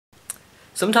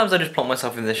Sometimes I just plonk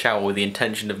myself in the shower with the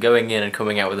intention of going in and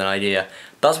coming out with an idea.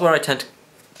 That's where I tend to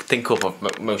think up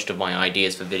of most of my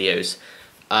ideas for videos,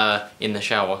 in the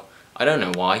shower. I don't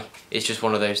know why, it's just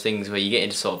one of those things where you get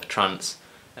into sort of a trance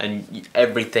and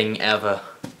everything ever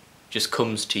just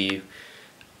comes to you.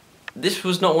 This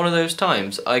was not one of those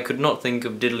times. I could not think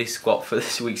of diddly squat for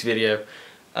this week's video,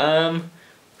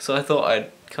 so I thought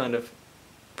I'd kind of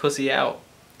pussy out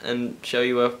and show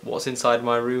you a what's inside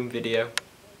my room video.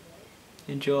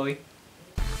 Enjoy.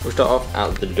 We'll start off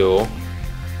at the door.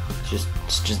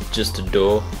 Just a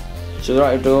door. So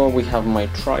right at the door we have my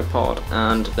tripod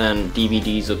and then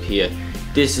DVDs up here.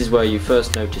 This is where you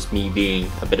first notice me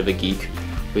being a bit of a geek.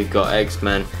 We've got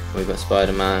X-Men, we've got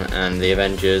Spider-Man and the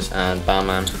Avengers and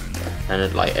Batman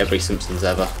and like every Simpsons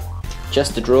ever.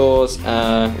 Chest of drawers,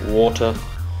 water,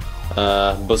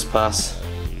 bus pass,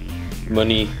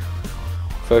 money,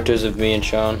 photos of me and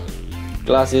Sean,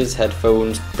 glasses,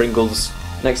 headphones, Pringles.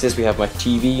 Next is we have my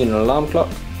TV and an alarm clock,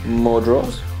 more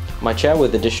drawers, my chair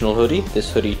with additional hoodie.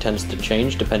 This hoodie tends to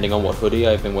change depending on what hoodie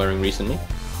I've been wearing recently.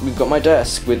 We've got my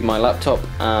desk with my laptop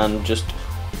and just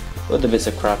other bits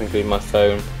of crap, including my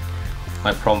phone,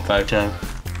 my prom photo,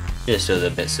 just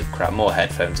other bits of crap, more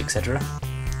headphones, etc.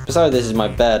 Beside this is my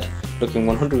bed, looking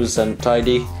 100%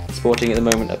 tidy, sporting at the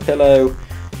moment a pillow,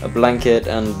 a blanket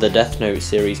and the Death Note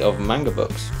series of manga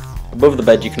books. Above the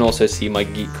bed you can also see my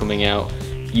geek coming out,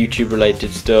 YouTube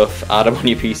related stuff, Adam on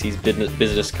your PC's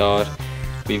business card.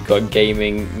 We've got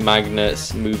gaming,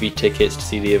 magnets, movie tickets to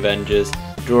see the Avengers,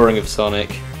 drawing of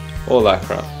Sonic, all that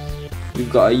crap.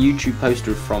 We've got a YouTube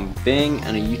poster from Bing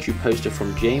and a YouTube poster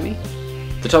from Jamie.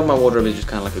 The top of my wardrobe is just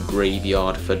kind of like a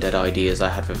graveyard for dead ideas I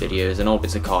had for videos and all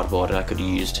bits of cardboard I could have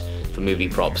used for movie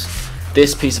props.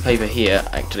 This piece of paper here,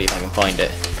 actually if I can find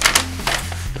it,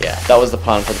 yeah, that was the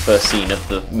plan for the first scene of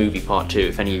the movie part 2,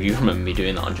 if any of you remember me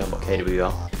doing that on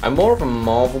John.kwr. I'm more of a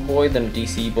Marvel boy than a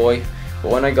DC boy,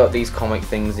 but when I got these comic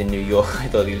things in New York, I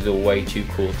thought these were way too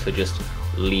cool to just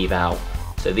leave out.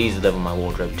 So these are them in my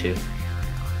wardrobe too.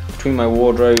 Between my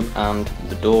wardrobe and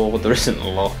the door, there isn't a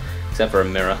lot, except for a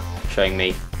mirror showing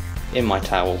me in my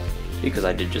towel, because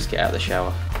I did just get out of the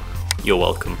shower. You're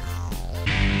welcome.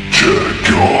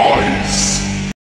 Guys.